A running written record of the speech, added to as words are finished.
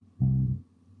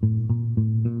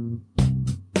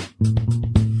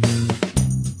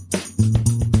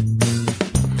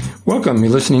Welcome.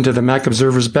 You're listening to the Mac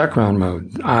Observer's Background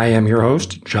Mode. I am your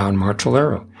host, John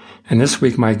Martellero. And this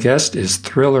week my guest is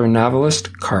thriller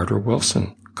novelist Carter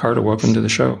Wilson. Carter, welcome to the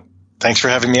show. Thanks for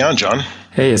having me on, John.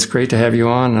 Hey, it's great to have you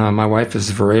on. My wife is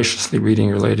voraciously reading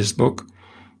your latest book,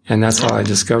 and that's how I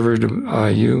discovered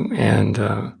you. And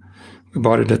we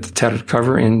bought it at the Tattered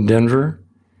Cover in Denver.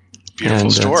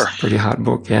 Beautiful store. It's a pretty hot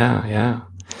book. Yeah.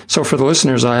 So for the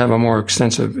listeners, I have a more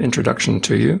extensive introduction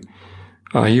to you.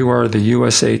 You are the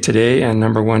USA Today and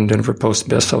 #1 Denver Post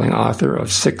bestselling author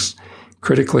of 6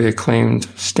 critically acclaimed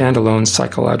standalone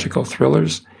psychological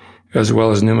thrillers, as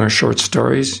well as numerous short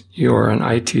stories. You are an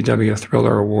ITW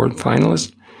Thriller Award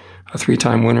finalist, a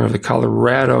 3-time winner of the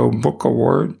Colorado Book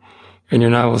Award, and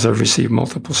your novels have received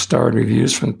multiple starred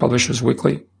reviews from Publishers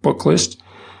Weekly, Book List,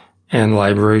 and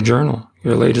Library Journal.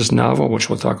 Your latest novel, which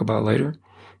we'll talk about later,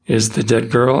 is The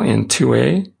Dead Girl in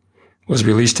 2A, was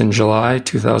released in July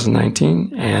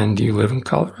 2019, and you live in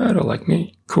Colorado like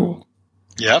me. Cool.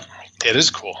 Yep, it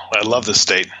is cool. I love this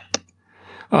state.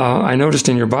 I noticed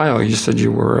in your bio you said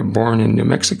you were born in New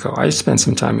Mexico. I spent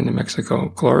some time in New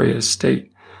Mexico, glorious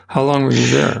state. How long were you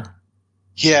there?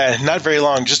 Yeah, not very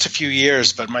long, just a few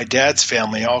years, but my dad's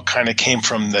family all kind of came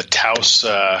from the Taos,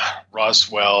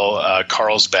 Roswell,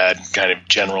 Carlsbad kind of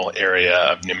general area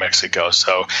of New Mexico.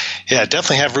 So, yeah,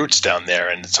 definitely have roots down there,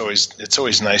 and it's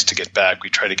always nice to get back. We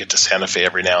try to get to Santa Fe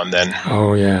every now and then.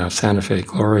 Oh, yeah, Santa Fe,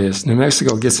 glorious. New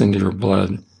Mexico gets into your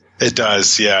blood. It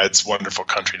does, yeah. It's wonderful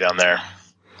country down there.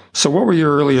 So what were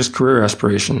your earliest career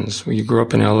aspirations when you grew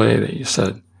up in L.A. that you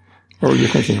said? What were you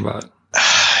thinking about?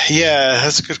 Yeah,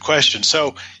 that's a good question.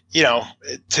 So,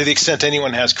 to the extent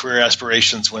anyone has career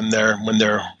aspirations when they're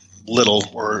little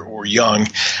or young,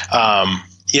 I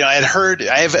had heard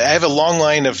I have a long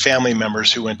line of family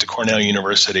members who went to Cornell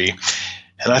University,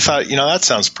 and I thought, that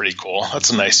sounds pretty cool. That's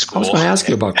a nice school. I was going to ask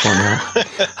you about Cornell.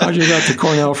 How'd you get to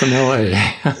Cornell from L.A.?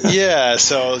 Yeah,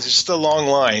 so just a long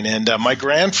line. And my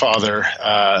grandfather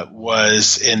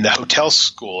was in the hotel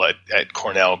school at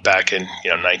Cornell back in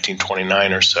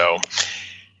 1929 or so.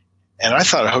 And I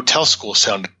thought a hotel school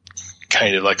sounded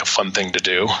kind of like a fun thing to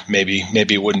do. Maybe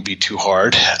it wouldn't be too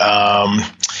hard. And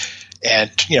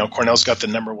Cornell's got the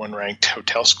 #1 ranked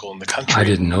hotel school in the country. I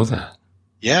didn't know that.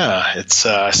 Yeah, it's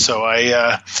so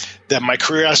my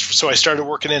career. So I started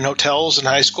working in hotels in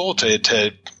high school to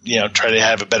try to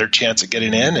have a better chance at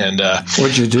getting in. And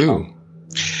what'd you do?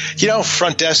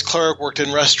 Front desk clerk, worked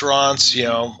in restaurants,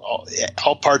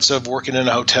 all parts of working in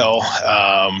a hotel,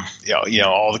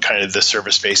 all the kind of the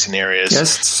service facing areas.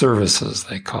 Guest services,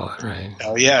 they call it, right?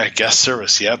 Oh yeah, guest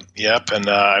service. Yep. And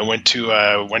I went to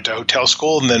hotel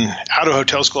school, and then out of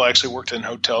hotel school, I actually worked in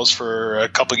hotels for a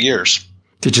couple of years.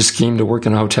 Did you scheme to work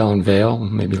in a hotel in Vail?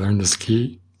 Maybe learn to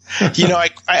ski?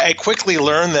 I quickly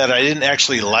learned that I didn't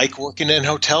actually like working in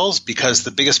hotels because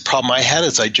the biggest problem I had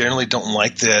is I generally don't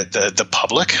like the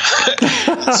public.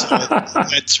 So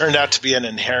it turned out to be an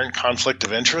inherent conflict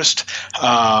of interest.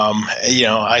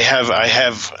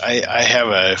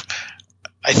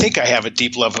 I think I have a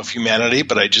deep love of humanity,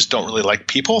 but I just don't really like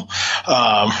people.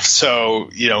 So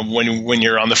when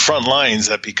you're on the front lines,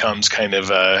 that becomes kind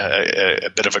of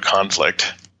a bit of a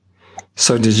conflict.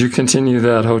 So did you continue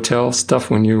that hotel stuff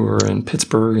when you were in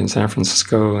Pittsburgh and San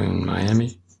Francisco and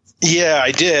Miami? Yeah,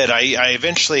 I did. I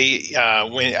eventually,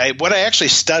 what I actually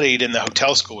studied in the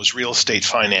hotel school was real estate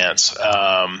finance.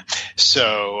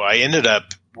 So I ended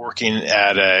up working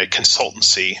at a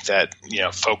consultancy that,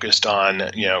 focused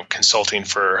on, consulting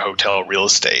for hotel real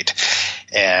estate.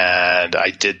 And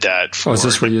I did that for... Oh, is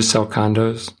this where you sell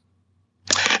condos?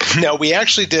 No, we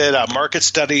actually did market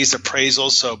studies,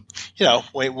 appraisals. So,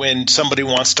 when somebody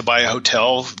wants to buy a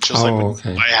hotel, just like when you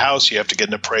buy a house, you have to get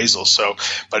an appraisal. So,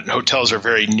 but hotels are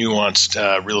very nuanced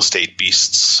real estate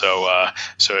beasts. So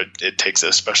it takes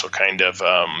a special kind of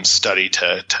study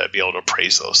to be able to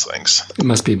appraise those things. It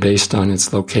must be based on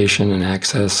its location and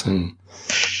access and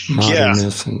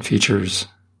modernness and features.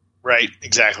 Right,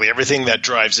 exactly. Everything that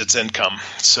drives its income.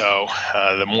 So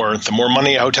the more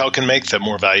money a hotel can make, the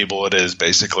more valuable it is,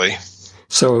 basically.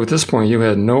 So at this point, you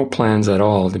had no plans at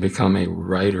all to become a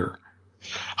writer.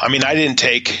 Honest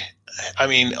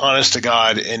to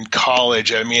God, in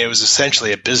college, it was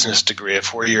essentially a business degree, a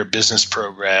 4-year business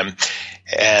program.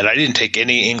 And I didn't take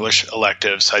any English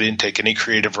electives. I didn't take any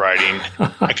creative writing.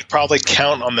 I could probably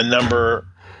count on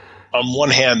one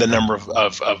hand, the number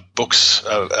of books,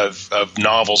 of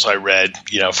novels I read,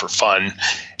 for fun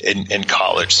in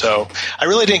college. So I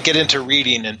really didn't get into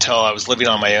reading until I was living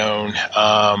on my own.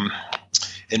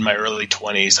 In my early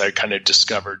 20s, I kind of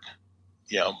discovered,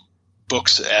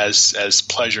 books as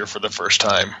pleasure for the first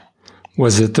time.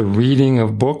 Was it the reading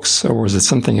of books, or was it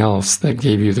something else that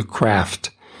gave you the craft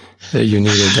that you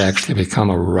needed to actually become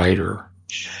a writer?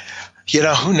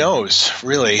 Who knows,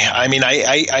 really? I mean,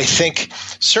 I think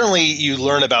certainly you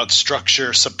learn about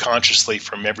structure subconsciously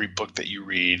from every book that you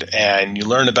read, and you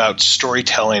learn about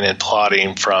storytelling and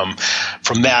plotting from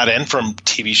that and from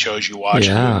TV shows you watch.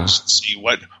 Yeah. And see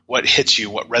what hits you,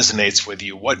 what resonates with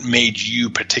you, what made you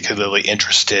particularly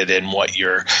interested in what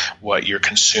you're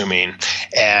consuming,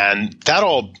 and that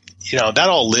all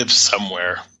lives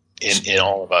somewhere in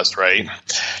all of us, right?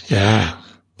 Yeah.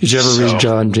 Did you ever read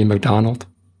John G. MacDonald?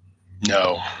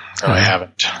 No, I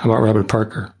haven't. How about Robert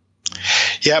Parker?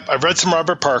 Yep, I've read some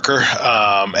Robert Parker,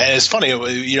 and it's funny.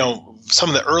 Some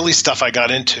of the early stuff I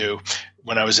got into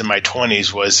when I was in my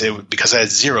 20s was because I had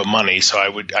zero money, so I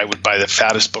would buy the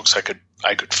fattest books I could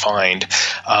find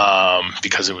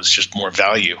because it was just more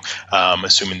value,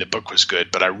 assuming the book was good.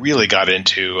 But I really got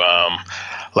into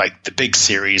like the big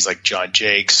series, like John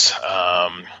Jakes,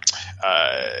 a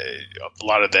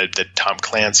lot of the Tom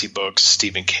Clancy books,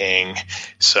 Stephen King.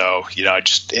 So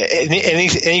just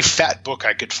any fat book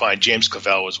I could find. James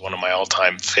Clavell was one of my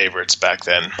all-time favorites back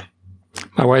then.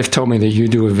 My wife told me that you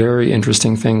do a very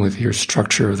interesting thing with your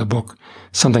structure of the book,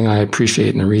 something I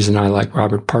appreciate, and the reason I like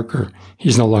Robert Parker.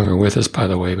 He's no longer with us, by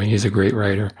the way, but he's a great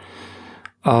writer.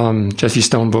 Jesse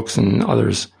Stone books and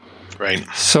others. Right.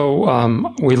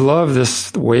 So we love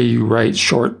the way you write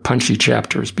short, punchy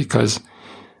chapters because,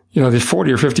 the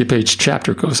 40 or 50 page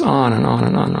chapter goes on and on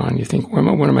and on and on. You think, when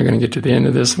am I going to get to the end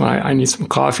of this? I need some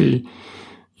coffee.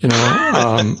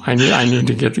 I need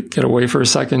to get away for a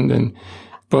second.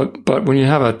 But when you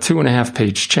have a 2.5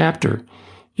 page chapter,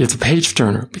 it's a page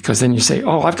turner because then you say,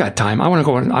 "Oh, I've got time. I want to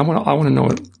go and I want to know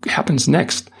what happens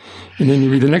next." And then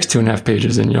you read the next 2.5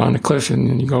 pages and you're on the cliff and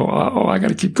then you go, "Oh, I got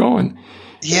to keep going."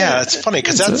 Yeah, it's funny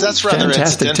because that's rather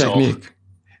fantastic incidental. Technique.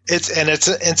 It's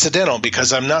incidental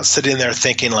because I'm not sitting there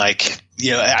thinking like,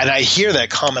 and I hear that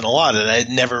comment a lot, and it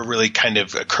never really kind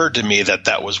of occurred to me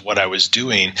that was what I was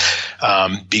doing,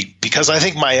 because I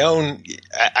think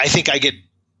I think I get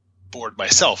bored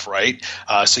myself, right?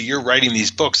 So you're writing these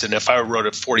books, and if I wrote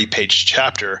a 40-page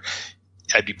chapter,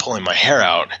 I'd be pulling my hair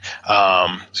out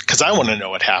because I want to know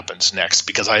what happens next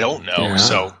because I don't know. Yeah.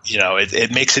 So,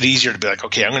 it makes it easier to be like,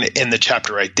 okay, I'm going to end the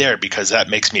chapter right there because that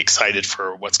makes me excited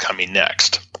for what's coming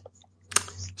next.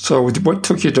 So what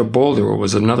took you to Boulder?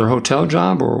 Was it another hotel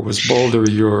job or was Boulder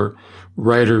your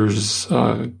writer's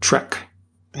trek?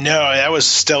 No, that was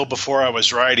still before I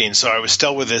was writing. So I was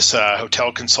still with this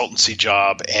hotel consultancy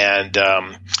job, and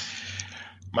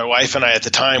my wife and I at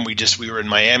the time, we were in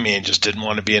Miami and just didn't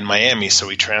want to be in Miami. So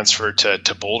we transferred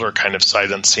to Boulder kind of sight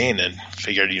unseen and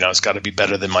figured, it's got to be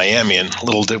better than Miami. And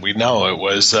little did we know it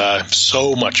was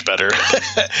so much better.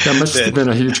 That must have been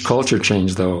a huge culture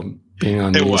change, though, being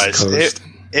on the East Coast.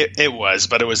 It was,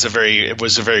 but it was a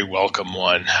very welcome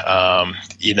one.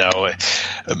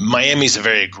 Miami's a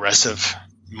very aggressive.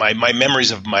 My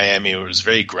memories of Miami was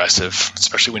very aggressive,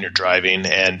 especially when you're driving.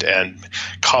 And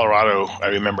Colorado, I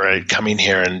remember coming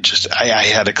here and just I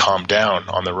had to calm down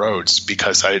on the roads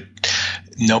because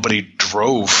nobody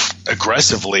drove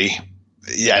aggressively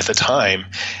at the time,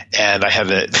 and I had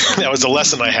that was a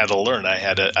lesson I had to learn. I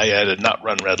had to not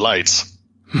run red lights.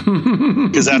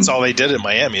 Because that's all they did in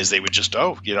Miami is they would just,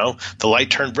 the light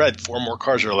turned red, 4 more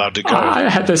cars are allowed to go. I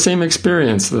had the same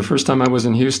experience the first time I was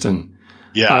in Houston.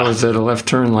 Yeah. I was at a left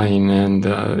turn lane and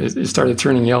it started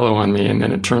turning yellow on me and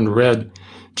then it turned red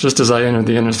just as I entered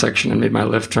the intersection and made my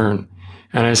left turn.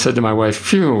 And I said to my wife,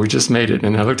 phew, we just made it.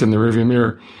 And I looked in the rearview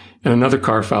mirror and another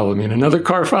car followed me and another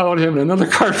car followed him and another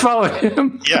car followed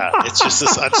him. Yeah, it's just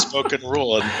this unspoken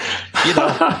rule. And,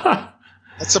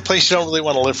 that's a place you don't really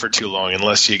want to live for too long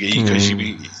unless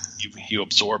you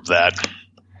absorb that.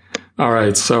 All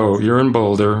right, so you're in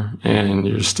Boulder and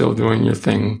you're still doing your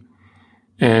thing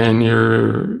and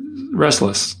you're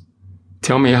restless.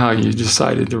 Tell me how you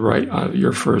decided to write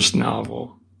your first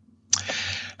novel.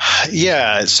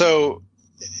 Yeah, so,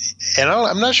 and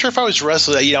I'm not sure if I was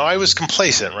restless. I was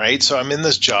complacent, right? So I'm in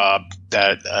this job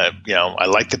that, I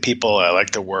like the people, I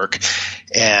like the work,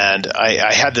 and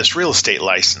I had this real estate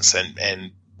license,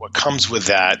 and what comes with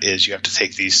that is you have to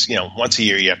take these, once a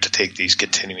year you have to take these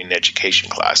continuing education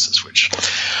classes, which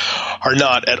are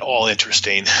not at all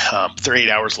interesting. They're 8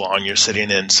 hours long. You're sitting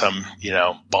in some,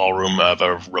 ballroom of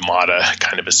a Ramada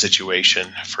kind of a situation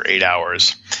for 8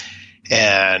 hours.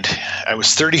 And I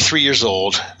was 33 years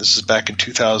old. This is back in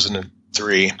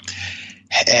 2003.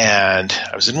 And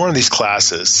I was in one of these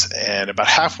classes, and about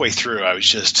halfway through, I was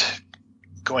just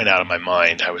going out of my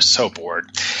mind. I was so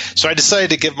bored. So I decided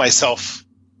to give myself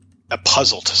a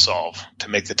puzzle to solve to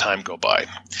make the time go by.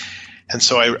 And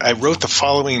so I wrote the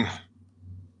following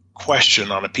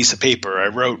question on a piece of paper. I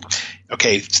wrote,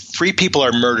 okay, 3 people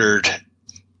are murdered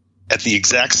at the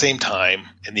exact same time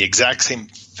in the exact same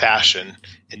fashion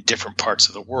in different parts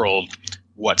of the world.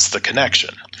 What's the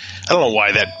connection? I don't know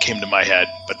why that came to my head,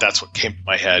 but that's what came to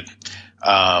my head.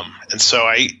 And so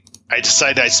I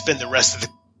decided I'd spend the rest of the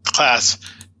class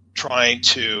trying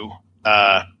to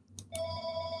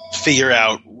figure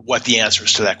out what the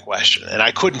answers to that question. And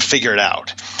I couldn't figure it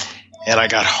out. And I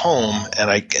got home and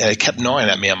I kept gnawing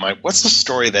at me. I'm like, what's the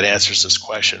story that answers this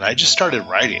question? I just started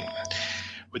writing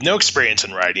with no experience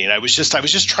in writing. I was just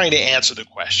trying to answer the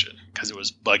question because it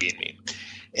was bugging me.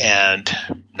 And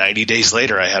 90 days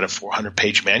later, I had a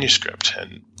 400-page manuscript,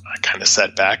 and I kind of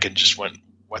sat back and just went,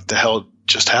 what the hell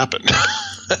just happened?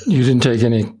 You didn't take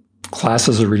any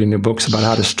classes or reading the books about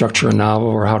how to structure a novel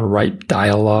or how to write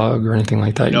dialogue or anything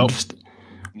like that? Nope.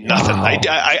 Nothing. Wow.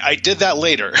 I did that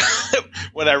later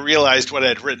when I realized what I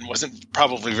had written wasn't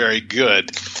probably very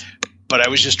good, but I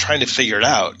was just trying to figure it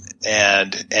out.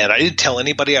 And I didn't tell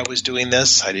anybody I was doing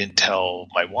this. I didn't tell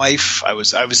my wife. I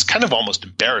was kind of almost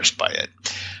embarrassed by it.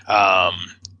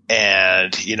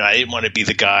 And, you know, I didn't want to be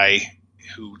the guy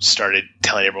who started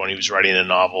telling everyone he was writing a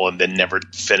novel and then never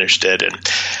finished it. And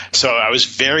so I was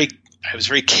very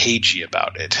cagey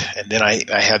about it. And then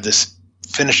I had this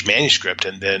finished manuscript,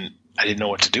 and then I didn't know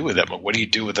what to do with it. But what do you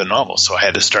do with a novel? So I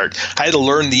had to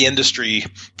learn the industry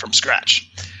from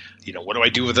scratch. You know, what do I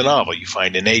do with a novel? You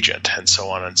find an agent, and so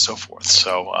on and so forth.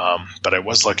 So, but I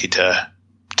was lucky to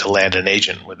land an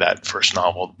agent with that first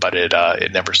novel, but it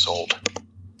never sold.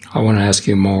 I want to ask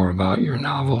you more about your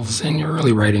novels and your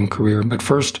early writing career, but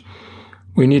first,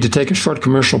 we need to take a short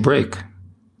commercial break.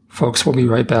 Folks, we'll be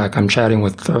right back. I'm chatting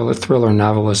with thriller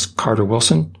novelist Carter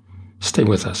Wilson. Stay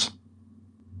with us.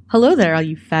 Hello there, all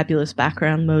you fabulous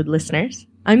Background Mode listeners.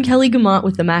 I'm Kelly Guimont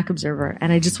with the Mac Observer,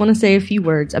 and I just want to say a few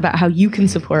words about how you can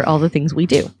support all the things we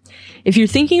do. If you're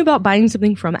thinking about buying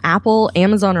something from Apple,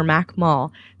 Amazon, or Mac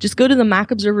Mall, just go to the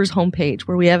Mac Observer's homepage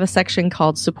where we have a section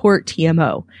called Support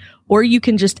TMO. Or you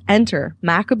can just enter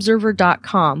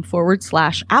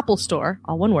macobserver.com/Apple Store,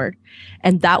 all one word,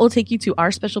 and that will take you to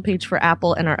our special page for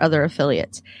Apple and our other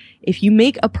affiliates. If you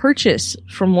make a purchase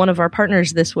from one of our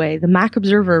partners this way, the Mac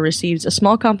Observer receives a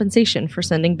small compensation for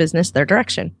sending business their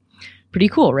direction. Pretty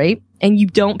cool, right? And you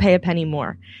don't pay a penny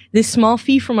more. This small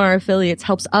fee from our affiliates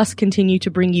helps us continue to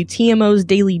bring you TMO's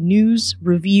daily news,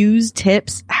 reviews,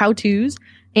 tips, how-tos,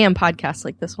 and podcasts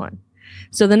like this one.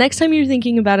 So the next time you're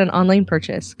thinking about an online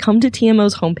purchase, come to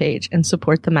TMO's homepage and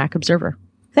support the Mac Observer.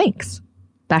 Thanks.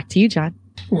 Back to you, John.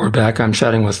 We're back. I'm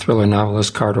chatting with thriller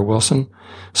novelist Carter Wilson.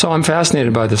 So I'm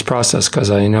fascinated by this process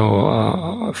because I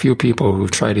know a few people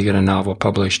who've tried to get a novel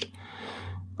published.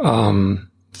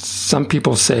 Some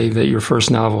people say that your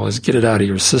first novel is get it out of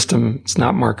your system. It's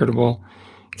not marketable.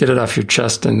 Get it off your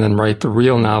chest and then write the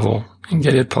real novel and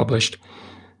get it published.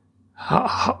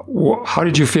 How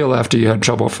did you feel after you had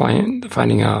trouble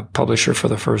finding a publisher for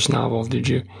the first novel? Did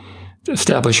you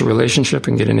establish a relationship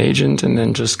and get an agent and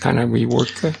then just kind of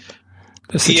rework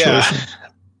the situation? Yeah,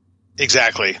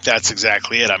 exactly. That's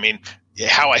exactly it. I mean,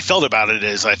 how I felt about it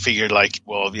is I figured like,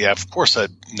 well, yeah, of course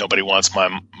nobody wants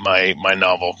my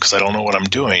novel because I don't know what I'm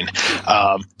doing.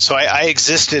 So I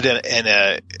existed in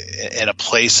a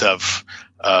place of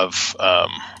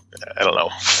I don't know,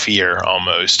 fear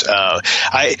almost.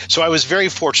 So I was very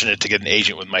fortunate to get an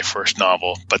agent with my first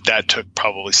novel, but that took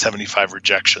probably 75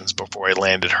 rejections before I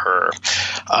landed her.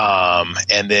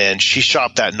 And then she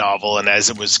shopped that novel, and as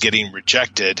it was getting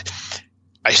rejected,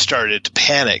 I started to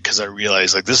panic because I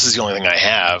realized like this is the only thing I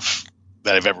have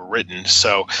that I've ever written.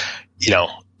 So, you know,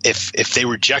 if they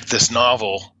reject this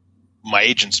novel, my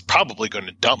agent's probably going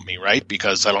to dump me, right?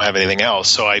 Because I don't have anything else.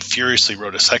 So I furiously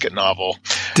wrote a second novel.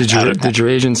 Did your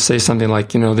agent say something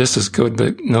like, you know, this is good,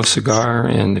 but no cigar,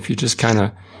 and if you just kind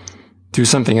of do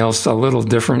something else a little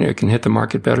different, it can hit the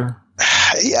market better?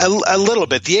 A little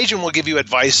bit. The agent will give you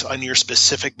advice on your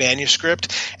specific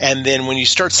manuscript, and then when you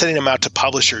start sending them out to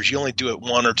publishers, you only do it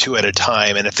one or two at a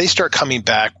time. And if they start coming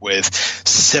back with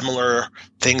similar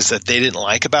things that they didn't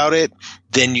like about it,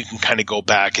 then you can kind of go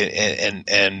back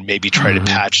and maybe try to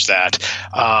patch that.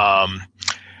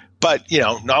 But, you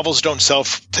know, novels don't sell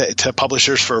to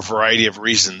publishers for a variety of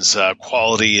reasons.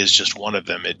 Quality is just one of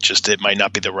them. It might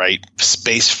not be the right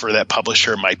space for that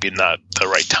publisher. It might be not the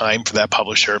right time for that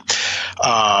publisher.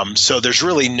 So there's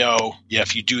really no,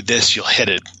 if you do this, you'll hit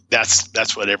it.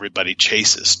 That's what everybody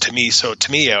chases. To me,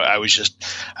 I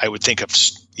would think of,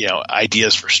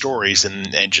 ideas for stories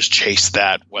and just chase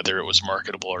that, whether it was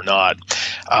marketable or not.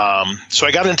 So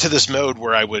I got into this mode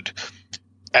where I would,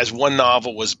 as one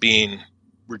novel was being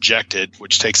rejected,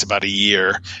 which takes about a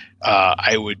year,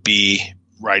 I would be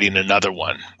writing another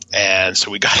one. And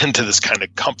so we got into this kind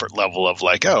of comfort level of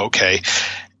like, oh, okay,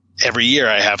 every year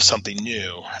I have something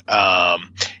new.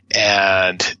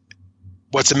 And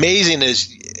what's amazing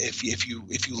is if you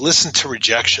listen to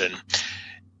rejection,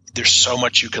 there's so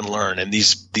much you can learn. And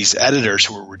these editors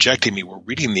who were rejecting me were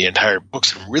reading the entire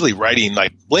books and really writing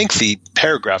like lengthy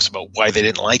paragraphs about why they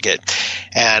didn't like it.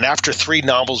 And after 3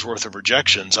 novels worth of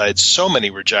rejections, I had so many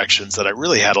rejections that I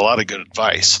really had a lot of good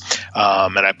advice.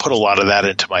 And I put a lot of that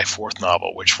into my 4th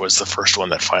novel, which was the first one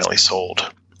that finally sold.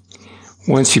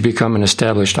 Once you become an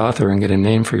established author and get a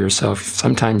name for yourself,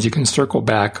 sometimes you can circle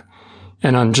back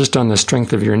and on the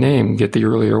strength of your name, get the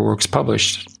earlier works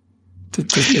published.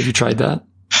 Have you tried that?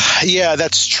 Yeah,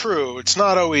 that's true. It's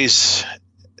not always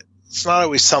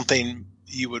something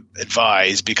you would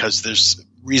advise because there's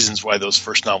reasons why those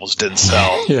first novels didn't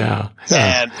sell. Yeah.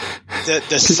 And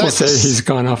people say he's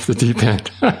gone off the deep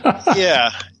end.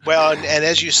 Yeah. Well, and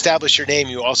as you establish your name,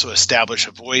 you also establish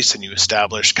a voice and you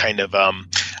establish kind of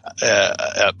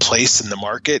a place in the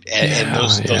market. And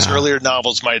those earlier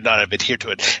novels might not have adhered to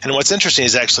it. And what's interesting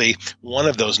is actually one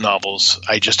of those novels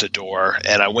I just adore,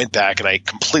 and I went back and I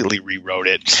completely rewrote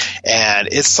it. And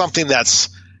it's something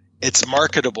it's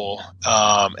marketable,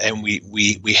 and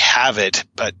we have it,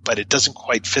 but it doesn't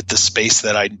quite fit the space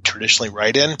that I traditionally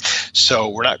write in.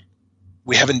 So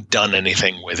we haven't done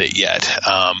anything with it yet.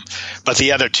 But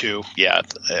the other 2, yeah,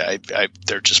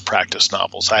 they're just practice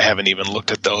novels. I haven't even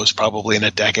looked at those probably in a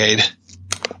decade.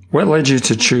 What led you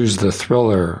to choose the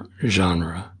thriller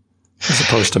genre as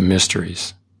opposed to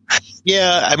mysteries?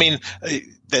 Yeah, I mean,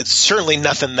 that's certainly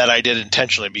nothing that I did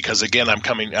intentionally because again,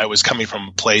 I was coming from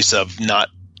a place of not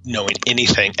knowing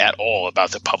anything at all about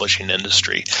the publishing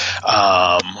industry.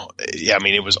 I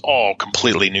mean, it was all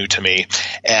completely new to me,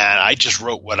 and I just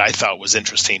wrote what I thought was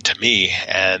interesting to me.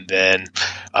 And then,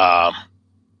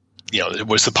 it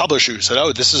was the publisher who said,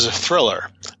 "Oh, this is a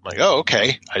thriller." I'm like, "Oh,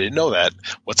 okay. I didn't know that.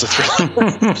 What's a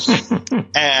thriller?"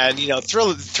 And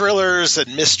thrillers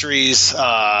and mysteries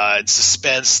and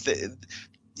suspense.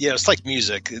 It's like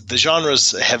music. The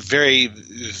genres have very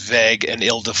vague and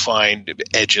ill-defined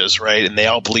edges, right? And they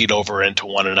all bleed over into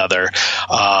one another.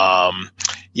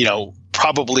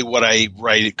 Probably what I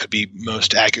write, it could be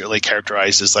most accurately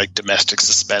characterized as like domestic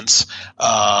suspense.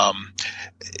 But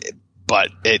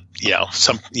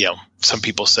some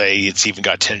people say it's even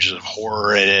got tinges of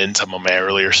horror in some of my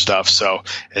earlier stuff. So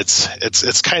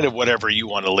it's kind of whatever you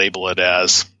want to label it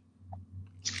as.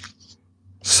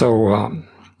 So,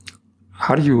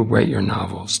 how do you write your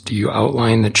novels? Do you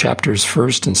outline the chapters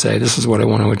first and say, this is what I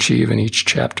want to achieve in each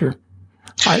chapter?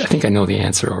 I think I know the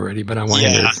answer already, but I want to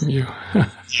hear it from you.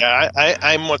 Yeah,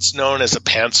 I'm what's known as a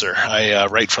pantser. I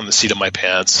write from the seat of my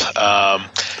pants. I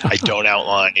don't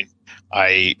outline.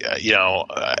 I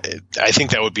think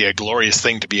that would be a glorious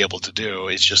thing to be able to do.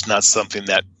 It's just not something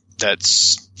that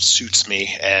suits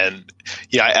me. And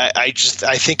I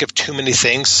think of too many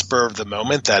things spur of the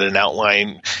moment that an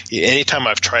outline, anytime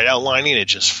I've tried outlining, it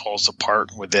just falls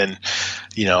apart within,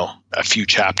 a few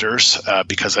chapters,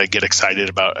 because I get excited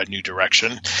about a new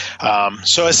direction.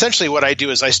 So essentially what I do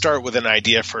is I start with an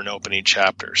idea for an opening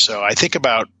chapter. So I think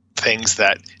about things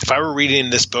that if I were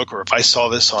reading this book or if I saw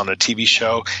this on a TV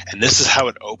show and this is how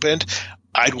it opened,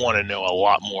 I'd want to know a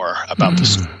lot more about the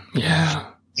story. Yeah.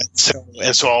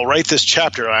 So I'll write this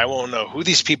chapter and I won't know who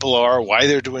these people are, why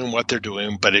they're doing what they're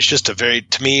doing, but it's just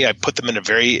to me, I put them in a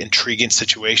very intriguing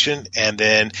situation. And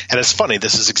it's funny,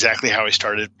 this is exactly how I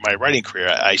started my writing career.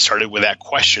 I started with that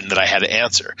question that I had to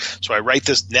answer. So I write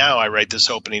this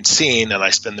opening scene and I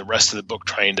spend the rest of the book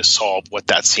trying to solve what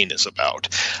that scene is about.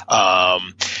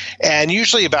 And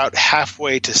usually about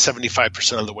halfway to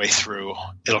 75% of the way through,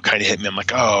 it'll kind of hit me. I'm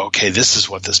like, oh, okay, this is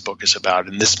what this book is about.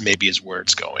 And this maybe is where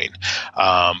it's going.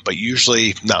 But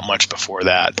usually not much before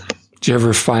that. Do you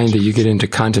ever find that you get into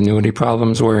continuity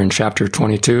problems where in chapter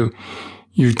 22,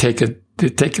 you take the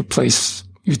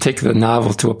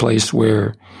novel to a place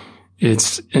where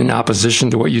it's in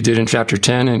opposition to what you did in chapter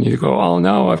 10 and you go, oh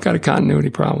no, I've got a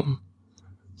continuity problem?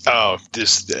 Oh,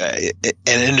 an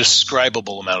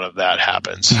indescribable amount of that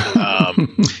happens.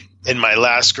 In my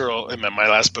last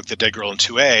book, The Dead Girl in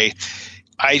 2A,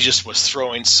 I just was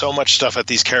throwing so much stuff at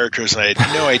these characters and I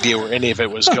had no idea where any of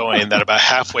it was going that about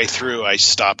halfway through I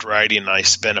stopped writing and I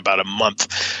spent about a month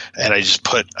and I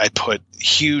put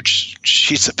huge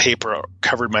sheets of paper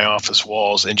covered my office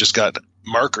walls and just got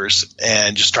markers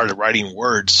and just started writing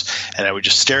words, and I would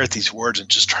just stare at these words and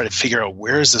just try to figure out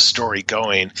where is the story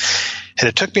going. And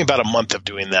it took me about a month of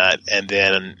doing that, and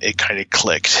then it kind of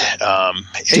clicked.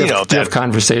 Do you have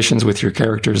conversations with your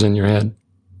characters in your head?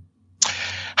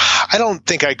 I don't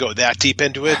think I go that deep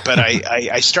into it, but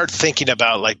I start thinking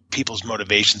about like people's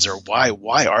motivations or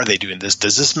why are they doing this?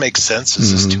 Does this make sense?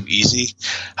 Is this too easy?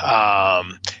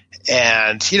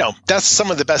 And that's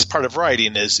some of the best part of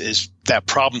writing is that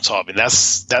problem solving.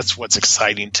 That's what's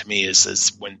exciting to me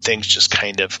is when things just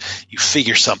kind of, you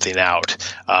figure something out.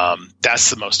 That's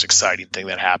the most exciting thing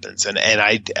that happens. And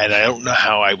I don't know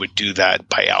how I would do that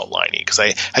by outlining, because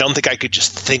I don't think I could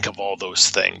just think of all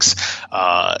those things,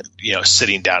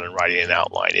 sitting down and writing an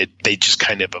outline. They just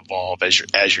kind of evolve as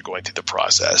you're going through the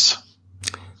process.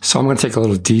 So I'm going to take a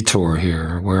little detour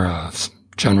here. We're a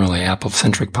generally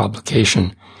Apple-centric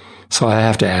publication. So I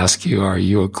have to ask you, are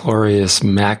you a glorious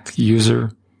Mac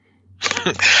user?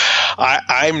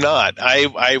 I'm not.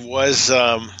 I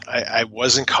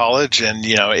was in college, and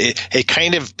it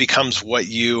kind of becomes what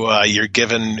you're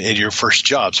given in your first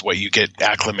jobs, what you get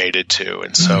acclimated to,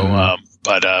 and so.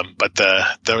 But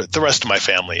the rest of my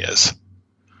family is.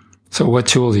 So what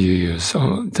tool do you use?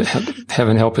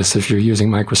 Heaven help us if you're using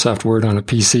Microsoft Word on a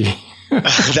PC.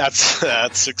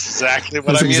 That's exactly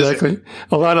what I'm using.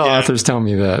 A lot of authors tell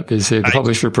me that. They say the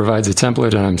publisher provides a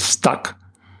template and I'm stuck.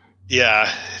 Yeah.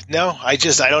 No, I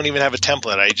don't even have a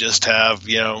template. I just have,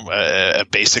 a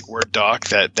basic Word doc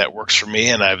that works for me,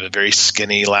 and I have a very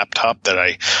skinny laptop that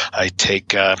I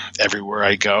take everywhere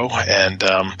I go, and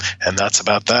that's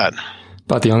about that.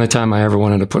 About the only time I ever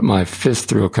wanted to put my fist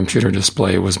through a computer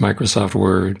display was Microsoft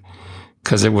Word,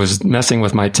 because it was messing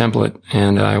with my template,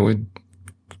 and I would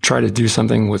try to do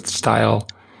something with style,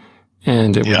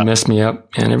 and it would mess me up,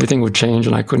 and everything would change,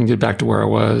 and I couldn't get back to where I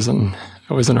was, and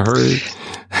I was in a hurry.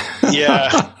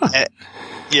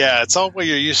 Yeah, it's all what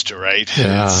you're used to, right?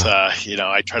 Yeah. It's,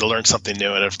 I try to learn something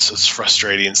new, and it's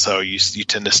frustrating, so you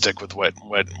tend to stick with what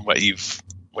you've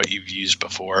used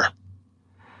before.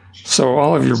 So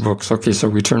all of your books, okay, so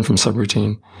return from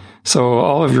subroutine. So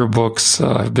all of your books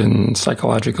have been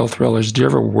psychological thrillers. Do you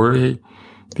ever worry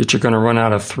that you're going to run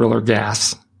out of thriller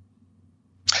gas?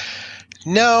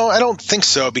 No, I don't think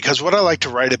so, because what I like to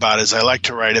write about is I like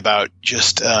to write about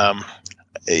just, the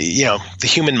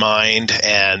human mind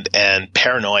and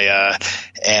paranoia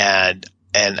and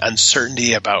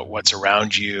uncertainty about what's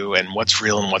around you and what's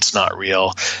real and what's not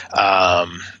real,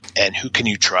 and who can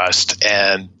you trust.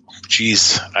 And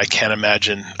geez, I can't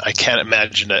imagine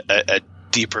a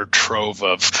deeper trove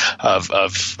of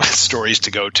stories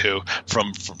to go to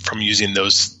from using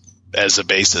those as a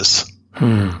basis.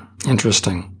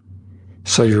 Interesting.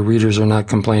 So your readers are not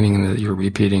complaining that you're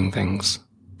repeating things?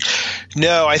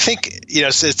 No, I think,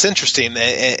 it's interesting.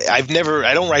 I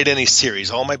don't write any series.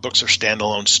 All my books are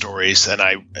standalone stories, and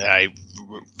I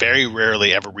very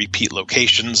rarely ever repeat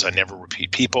locations. I never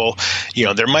repeat people.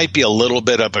 There might be a little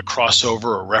bit of a crossover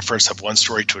or reference of one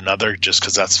story to another just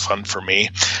because that's fun for me.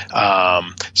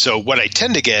 So what I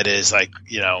tend to get is like,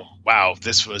 wow,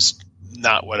 this was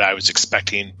not what I was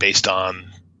expecting based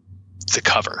on the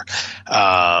cover.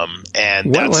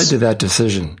 And what led to that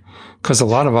decision? Because a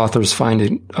lot of authors find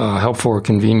it helpful or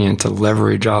convenient to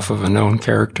leverage off of a known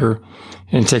character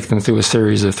and take them through a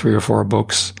series of 3 or 4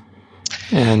 books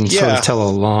and sort of tell a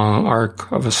long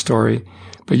arc of a story.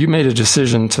 But you made a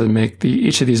decision to make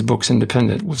each of these books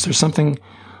independent. Was there something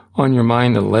on your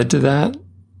mind that led to that?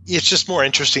 It's just more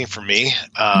interesting for me.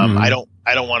 I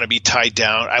don't want to be tied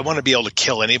down. I want to be able to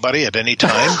kill anybody at any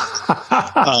time.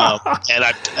 And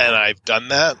I've done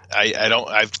that.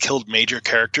 I've killed major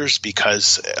characters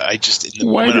because I just,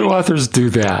 why do authors do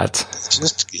that?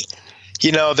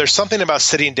 There's something about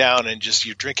sitting down and just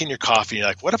you're drinking your coffee and you're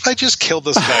like, what if I just killed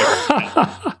this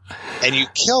guy? And you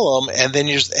kill him, and then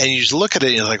you just look at it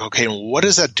and you're like, okay, what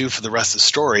does that do for the rest of the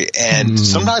story? And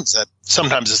sometimes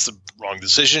it's the wrong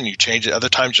decision. You change it. Other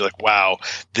times you're like, wow,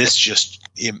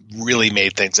 it really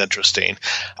made things interesting.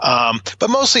 But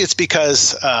mostly it's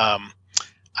because I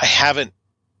haven't,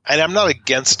 and I'm not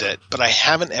against it, but I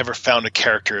haven't ever found a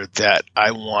character that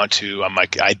I'm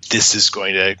like, this is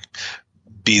going to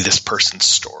be this person's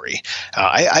story.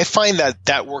 I find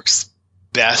that works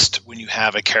best when you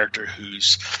have a character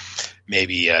who's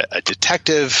maybe a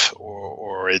detective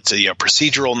or it's a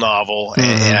procedural novel,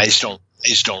 and I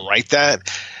just don't write that.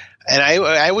 And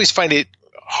I always find it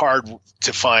hard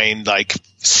to find like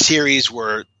series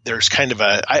where there's kind of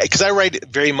because I write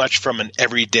very much from an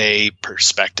everyday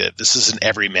perspective. This is an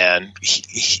everyman,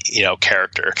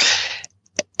 character,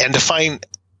 and to find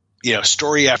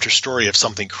story after story of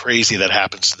something crazy that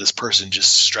happens to this person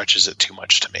just stretches it too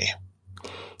much to me.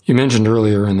 You mentioned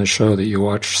earlier in the show that you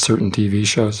watch certain TV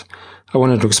shows. I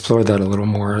wanted to explore that a little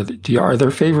more. Are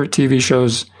there favorite TV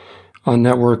shows on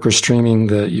network or streaming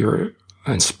that you're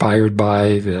inspired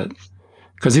by?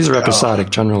 Because these are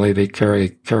episodic. Generally, they carry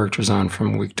characters on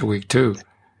from week to week too.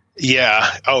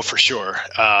 Yeah. Oh, for sure.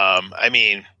 I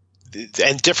mean,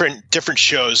 and different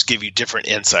shows give you different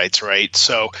insights, right?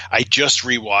 So I just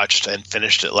rewatched and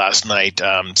finished it last night,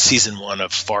 season 1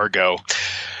 of Fargo,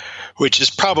 which is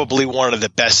probably one of the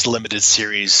best limited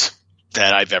series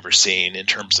that I've ever seen in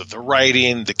terms of the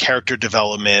writing, the character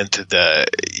development, the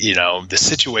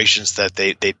situations that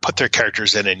they put their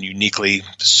characters in and uniquely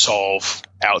solve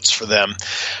outs for them.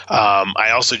 I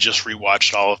also just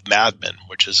rewatched all of Mad Men,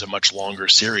 which is a much longer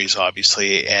series,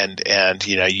 obviously, and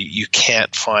you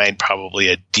can't find probably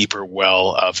a deeper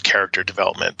well of character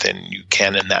development than you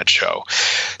can in that show.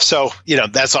 So,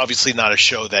 that's obviously not a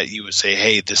show that you would say,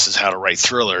 hey, this is how to write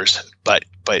thrillers, but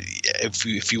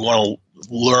if you want to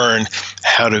learn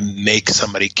how to make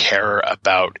somebody care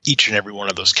about each and every one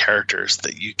of those characters,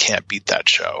 that you can't beat that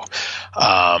show.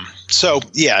 So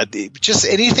yeah, just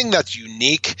anything that's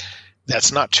unique,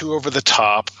 that's not too over the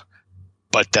top,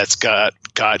 but that's got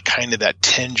kind of that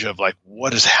tinge of like,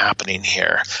 what is happening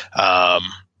here? I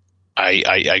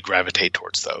gravitate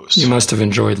towards those. You must have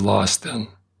enjoyed Lost then.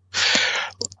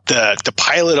 The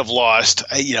pilot of Lost,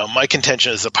 my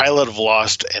contention is the pilot of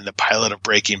Lost and the pilot of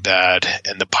Breaking Bad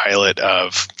and the pilot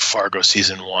of Fargo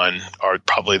season 1 are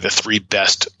probably the 3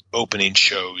 best opening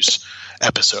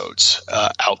episodes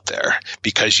out there,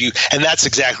 and that's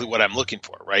exactly what I'm looking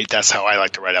for, right? That's how I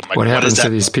like to write up my. What happens to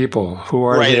these people? Who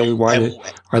are they? Why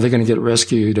are they going to get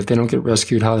rescued? If they don't get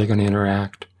rescued, how are they going to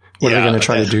interact? What are they going to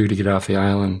try to do to get off the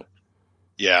island?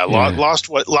 Yeah, Lost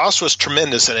was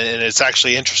tremendous, and it's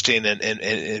actually interesting.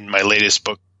 In my latest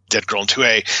book, Dead Girl in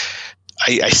 2A,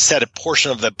 I set a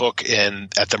portion of the book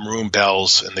at the Maroon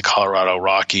Bells in the Colorado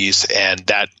Rockies, and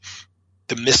that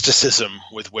the mysticism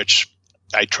with which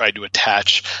I tried to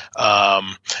attach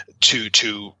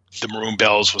to the Maroon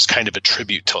Bells was kind of a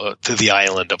tribute to the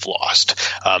island of Lost.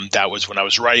 That was when I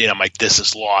was writing, I'm like, this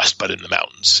is Lost, but in the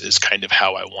mountains is kind of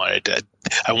how I wanted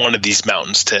I wanted these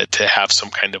mountains to have some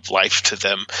kind of life to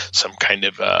them, some kind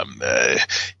of,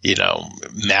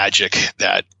 magic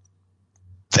that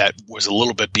was a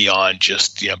little bit beyond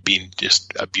just, being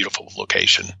just a beautiful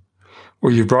location.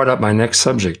 Well, you brought up my next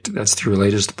subject. That's your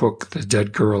latest book, The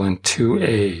Dead Girl in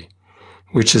 2A,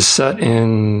 which is set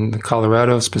in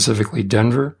Colorado, specifically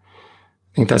Denver.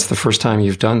 I think that's the first time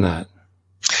you've done that.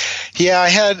 Yeah, I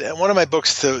had one of my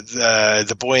books,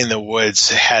 The Boy in the Woods,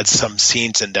 had some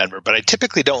scenes in Denver, but I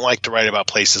typically don't like to write about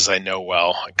places I know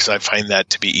well because I find that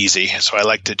to be easy. So I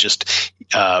like to just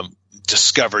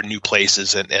discover new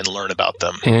places and learn about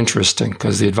them. Interesting,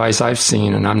 because the advice I've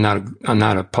seen, and I'm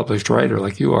not a published writer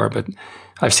like you are, but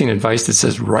I've seen advice that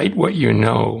says write what you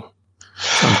know.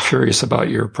 So I'm curious about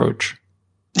your approach.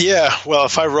 Yeah, well,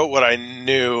 if I wrote what I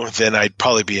knew, then I'd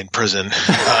probably be in prison. But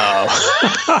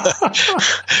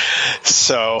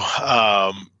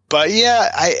yeah,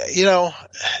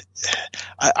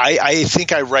 I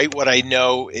think I write what I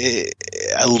know a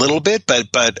little bit, but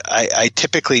I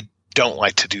typically don't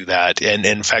like to do that. And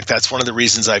in fact, that's one of the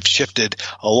reasons I've shifted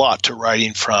a lot to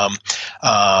writing from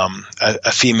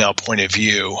a female point of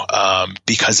view,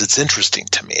 because it's interesting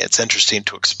to me. It's interesting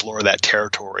to explore that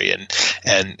territory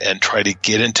and try to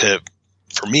get into,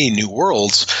 for me, new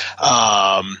worlds,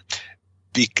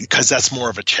 because that's more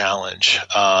of a challenge.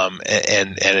 And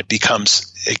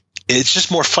it's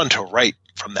just more fun to write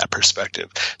from that perspective.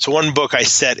 So one book I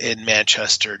set in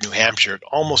Manchester, New Hampshire,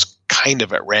 almost kind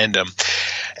of at random.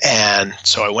 And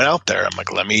so I went out there. I'm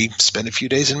like, let me spend a few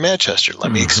days in Manchester.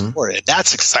 Let me explore it. And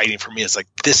that's exciting for me. It's like,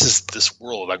 this is this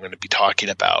world I'm going to be talking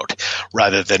about,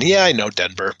 rather than, I know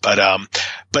Denver. But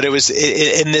it was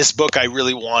in this book, I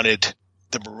really wanted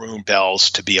the Maroon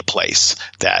Bells to be a place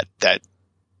that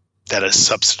a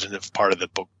substantive part of the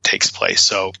book takes place.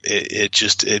 So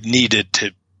it needed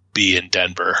to be in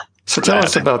Denver. So tell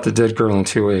us about The Dead Girl in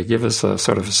 2A. Give us a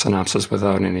sort of a synopsis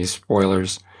without any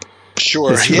spoilers.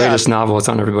 Sure. It's your latest novel. It's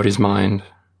on everybody's mind.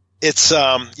 It's,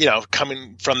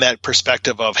 coming from that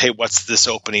perspective of, hey, what's this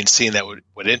opening scene that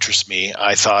would interest me?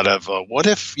 I thought of, what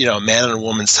if, a man and a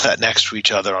woman sat next to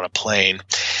each other on a plane,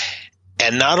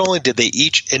 and not only did they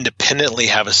each independently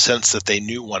have a sense that they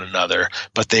knew one another,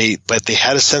 but they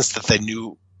had a sense that they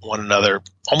knew one another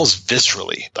almost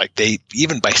viscerally, like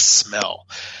even by smell.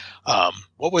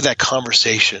 What would that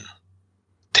conversation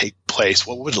take place?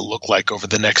 What would it look like over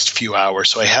the next few hours?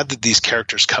 So I had these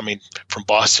characters coming from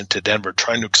Boston to Denver,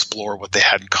 trying to explore what they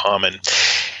had in common.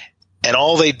 And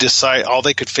all they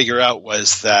could figure out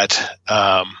was that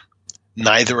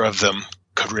neither of them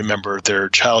could remember their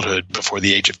childhood before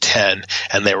the age of 10,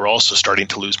 and they were also starting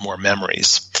to lose more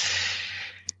memories.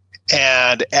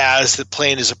 And as the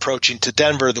plane is approaching to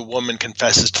Denver, the woman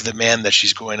confesses to the man that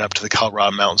she's going up to the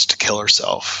Colorado Mountains to kill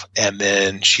herself. And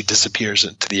then she disappears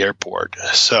into the airport.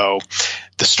 So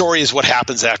the story is what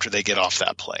happens after they get off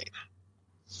that plane.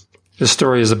 The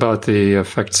story is about the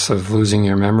effects of losing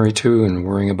your memory too and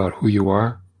worrying about who you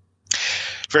are.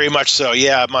 Very much so.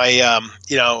 Yeah.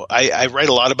 I write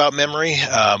a lot about memory.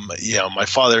 My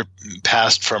father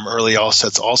passed from early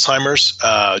onset Alzheimer's,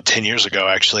 10 years ago,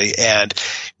 actually. And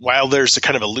while there's a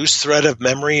kind of a loose thread of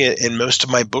memory in most of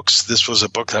my books, this was a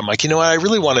book that I'm like, I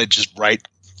really want to just write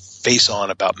face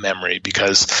on about memory,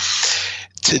 because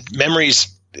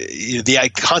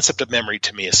the concept of memory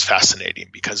to me is fascinating,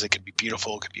 because it can be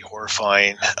beautiful, it can be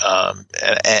horrifying.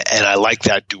 And I like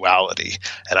that duality.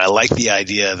 And I like the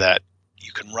idea that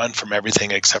you can run from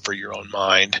everything except for your own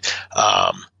mind.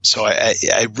 So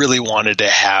I really wanted to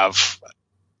have,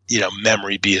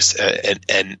 memory be a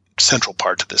central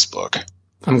part to this book.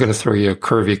 I'm going to throw you a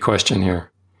curvy question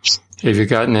here. Have you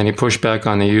gotten any pushback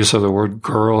on the use of the word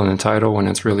girl in the title when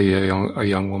it's really a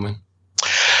young woman?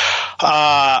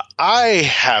 I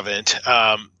haven't.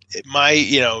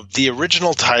 The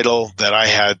original title that I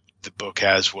had the book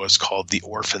as was called The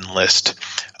Orphan List.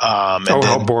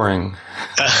 How boring.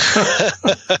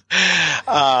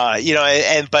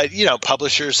 But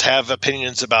publishers have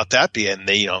opinions about that, and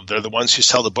they're the ones who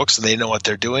sell the books and they know what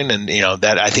they're doing. And,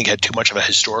 that I think had too much of a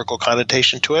historical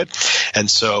connotation to it. And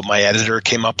so my editor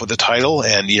came up with a title,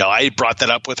 and, I brought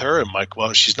that up with her. I'm like,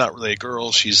 well, she's not really a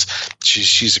girl. She's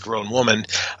a grown woman.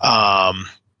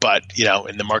 But,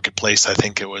 in the marketplace, I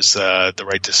think it was the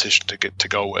right decision to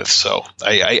go with. So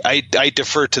I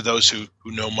defer to those who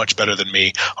know much better than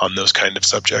me on those kind of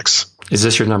subjects. Is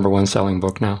this your number one selling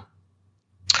book now?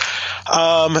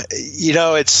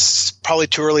 It's probably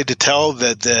too early to tell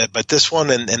but this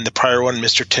one and the prior one,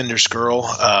 Mr. Tinder's Girl,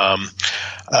 are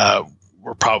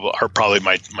probably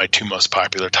my two most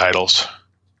popular titles.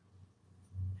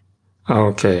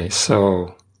 Okay.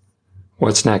 So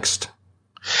what's next?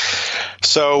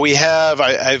 So we have,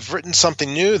 I've written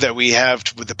something new that we have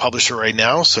with the publisher right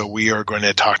now. So we are going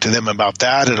to talk to them about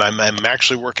that. And I'm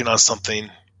actually working on something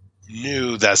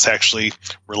new that's actually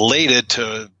related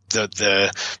to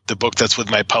the book that's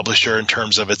with my publisher, in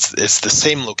terms of it's the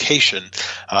same location,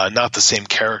 not the same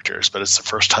characters, but it's the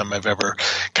first time I've ever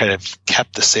kind of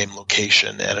kept the same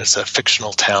location, and it's a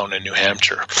fictional town in New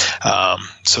Hampshire.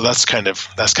 So that's kind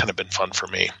of been fun for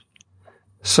me.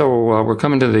 So we're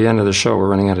coming to the end of the show. We're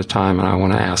running out of time, and I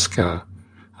want to ask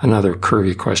another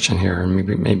curvy question here, and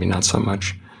maybe not so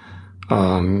much.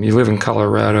 You live in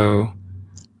Colorado.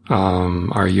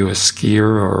 Are you a skier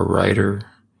or a writer?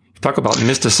 Talk about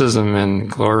mysticism and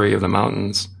glory of the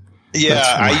mountains. Yeah,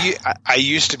 I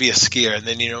used to be a skier, and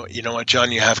then you know what,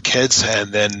 John, you have kids,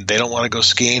 and then they don't want to go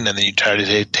skiing, and then you try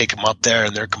to take them up there,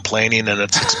 and they're complaining, and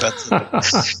it's expensive.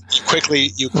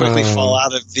 you quickly fall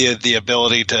out of the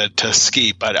ability to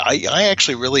ski. But I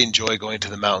actually really enjoy going to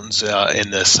the mountains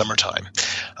in the summertime,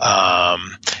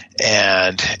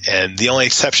 and the only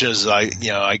exception is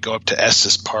I go up to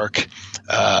Estes Park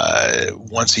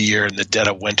once a year in the dead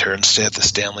of winter and stay at the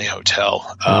Stanley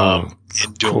Hotel.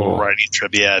 And do a writing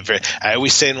trip. Yeah, I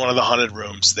always stay in one of the haunted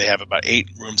rooms. They have about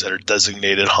 8 rooms that are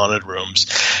designated haunted rooms,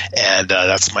 and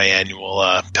that's my annual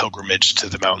pilgrimage to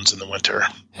the mountains in the winter.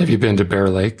 Have you been to Bear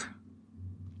Lake?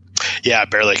 Yeah,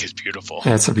 Bear Lake is beautiful.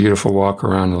 Yeah, it's a beautiful walk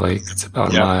around the lake. It's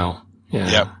about a mile.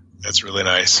 Yeah. Yep, that's really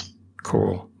nice.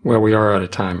 Cool. Well, we are out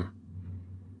of time.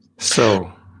 So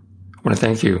I want to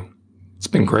thank you. It's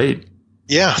been great.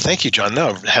 Yeah, thank you, John.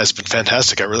 No, it has been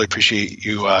fantastic. I really appreciate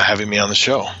you having me on the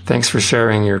show. Thanks for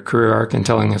sharing your career arc and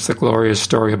telling us the glorious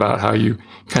story about how you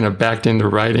kind of backed into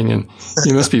writing. And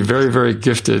you must be very, very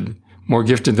gifted, more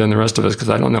gifted than the rest of us, because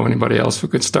I don't know anybody else who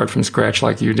could start from scratch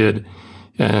like you did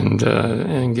and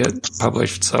get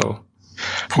published. So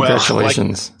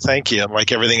congratulations. Well, thank you.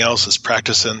 Like everything else, is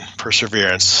practice and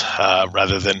perseverance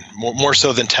rather than more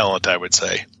so than talent, I would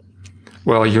say.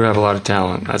 Well, you have a lot of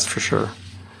talent, that's for sure.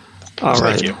 All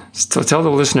right. Thank you. So tell the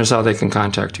listeners how they can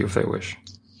contact you if they wish.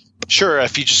 Sure.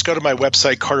 If you just go to my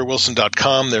website,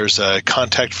 carterwilson.com, there's a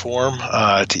contact form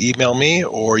to email me,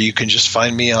 or you can just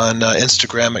find me on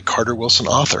Instagram at Carter Wilson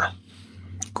Author.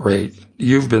 Great.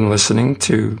 You've been listening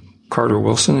to Carter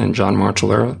Wilson and John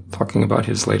Martellera talking about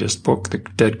his latest book, The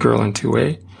Dead Girl in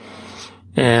 2A.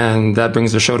 And that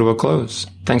brings the show to a close.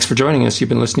 Thanks for joining us. You've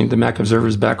been listening to the Mac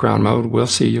Observer's Background Mode. We'll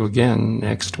see you again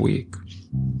next week.